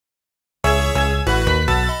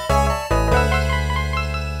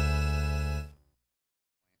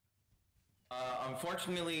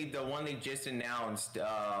Unfortunately, the one they just announced,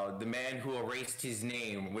 The Man Who Erased His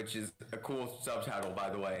Name, which is a cool subtitle, by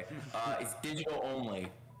the way, is digital only.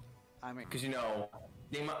 I mean, Because, you know,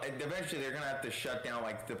 eventually they're going to have to shut down,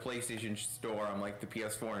 like, the PlayStation Store on, like, the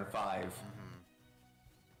PS4 and 5.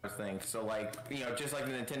 Thing. So, like, you know, just like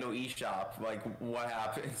the Nintendo eShop, like, what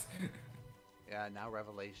happens? yeah, now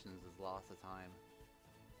Revelations is lost of time.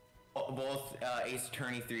 Both Ace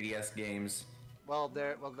Attorney 3DS games. Well,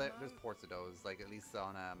 there's ports of those, like, at least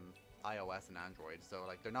on iOS and Android, so,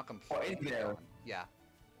 like, they're not completely gone. Yeah.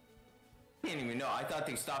 I didn't even know. I thought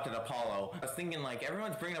they stopped at Apollo. I was thinking, like,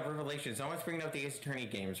 everyone's bringing up Revelations. No one's bringing up the Ace Attorney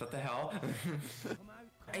games. What the hell?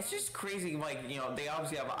 It's just crazy. Like, you know, they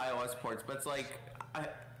obviously have iOS ports, but it's like,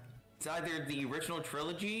 it's either the original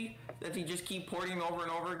trilogy that they just keep porting over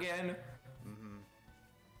and over again.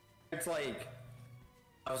 It's like,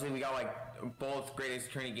 obviously we got like both Great Ace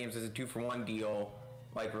Attorney games as a 2-for-1 deal,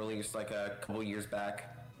 like released like a couple years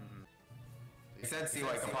back. Instead, see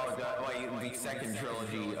like Apollo, like the second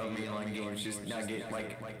trilogy of mainline games just not get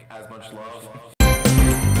like as much love.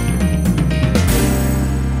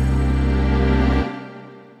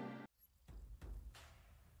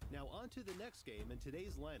 Now on to the next game in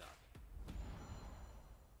today's lineup.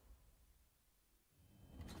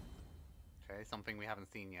 Okay, something we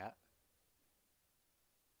haven't seen yet.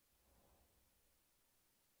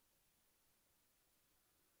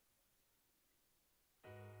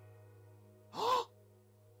 Oh,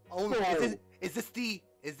 is this the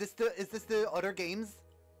other games?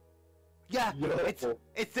 Yeah,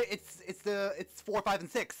 it's 4, 5, and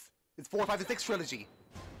 6. It's 4, 5, and 6 trilogy.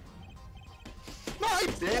 My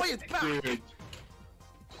boy is back! Dude.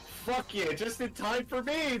 Fuck yeah, just in time for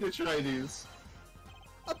me to try these.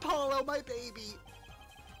 Apollo, my baby!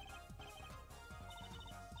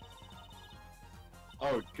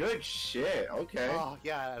 Oh, good shit, okay. Oh,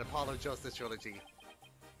 yeah, an Apollo Justice trilogy.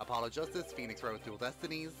 Apollo Justice, Phoenix Road Dual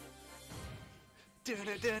Destinies. Oh,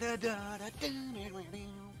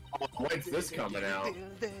 when's this coming out?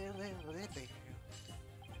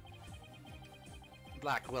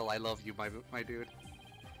 Black Will, I love you, my dude.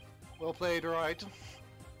 Well played, right?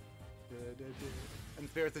 And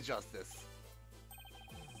Spirits of Justice.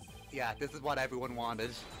 Yeah, this is what everyone wanted.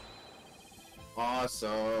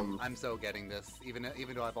 Awesome. I'm so getting this. Even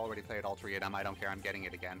though I've already played all 3 of them, I don't care, I'm getting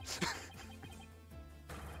it again.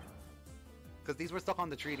 Because these were stuck on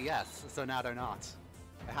the 3DS, so now they're not.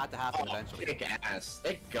 It had to happen eventually. Kick ass.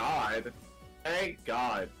 Thank God. Thank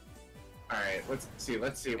God. Alright, let's see.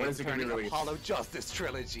 When is it going to be released? Apollo Justice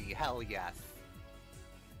Trilogy, hell yes.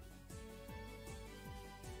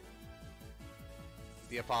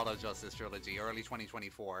 The Apollo Justice Trilogy, early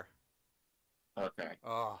 2024. Okay.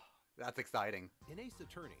 Oh, that's exciting. In Ace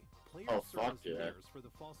Attorney, players serve as lawyers for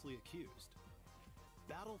the falsely accused.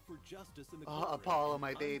 Battle for justice in the courtroom. Oh, Apollo,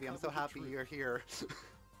 my baby, I'm so happy you're here.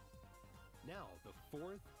 Now, the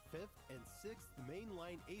 4th, 5th, and 6th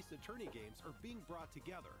mainline Ace Attorney games are being brought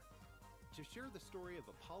together to share the story of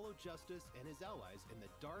Apollo Justice and his allies in the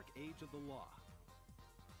dark age of the law.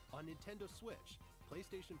 On Nintendo Switch,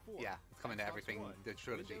 PlayStation 4, yeah, it's coming to everything One, the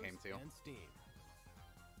trilogy Windows, came to. And Steam.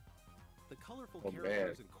 The colorful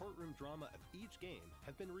characters and courtroom drama of each game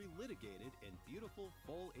have been relitigated in beautiful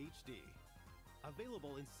full HD.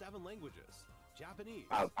 Available in 7 languages: Japanese,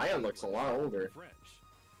 Ian looks a lot older. French.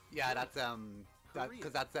 Yeah, that's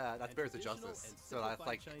because that's Spirits of Justice. So that's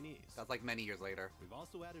like Chinese. that's like many years later. We've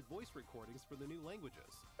also added voice recordings for the new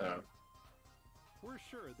languages. We're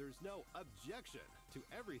sure there's no objection to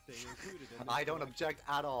everything included in this I don't collection. object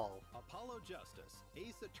at all. Apollo Justice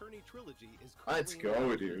Ace Attorney Trilogy is Let's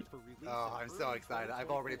go, dude. Oh, I'm so excited.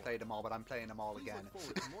 I've already played them all, but I'm playing them all again.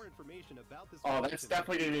 More information about this Oh, that's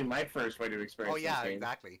definitely going to be my first way to experience this game. game.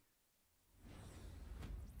 Exactly.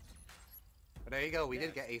 But there you go, we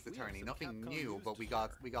did get Ace Attorney. Nothing new, but we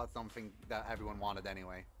got something that everyone wanted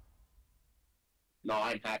anyway. No,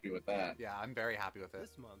 I'm happy with that. Yeah, I'm very happy with it.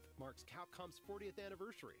 This month marks Capcom's 40th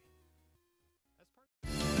anniversary.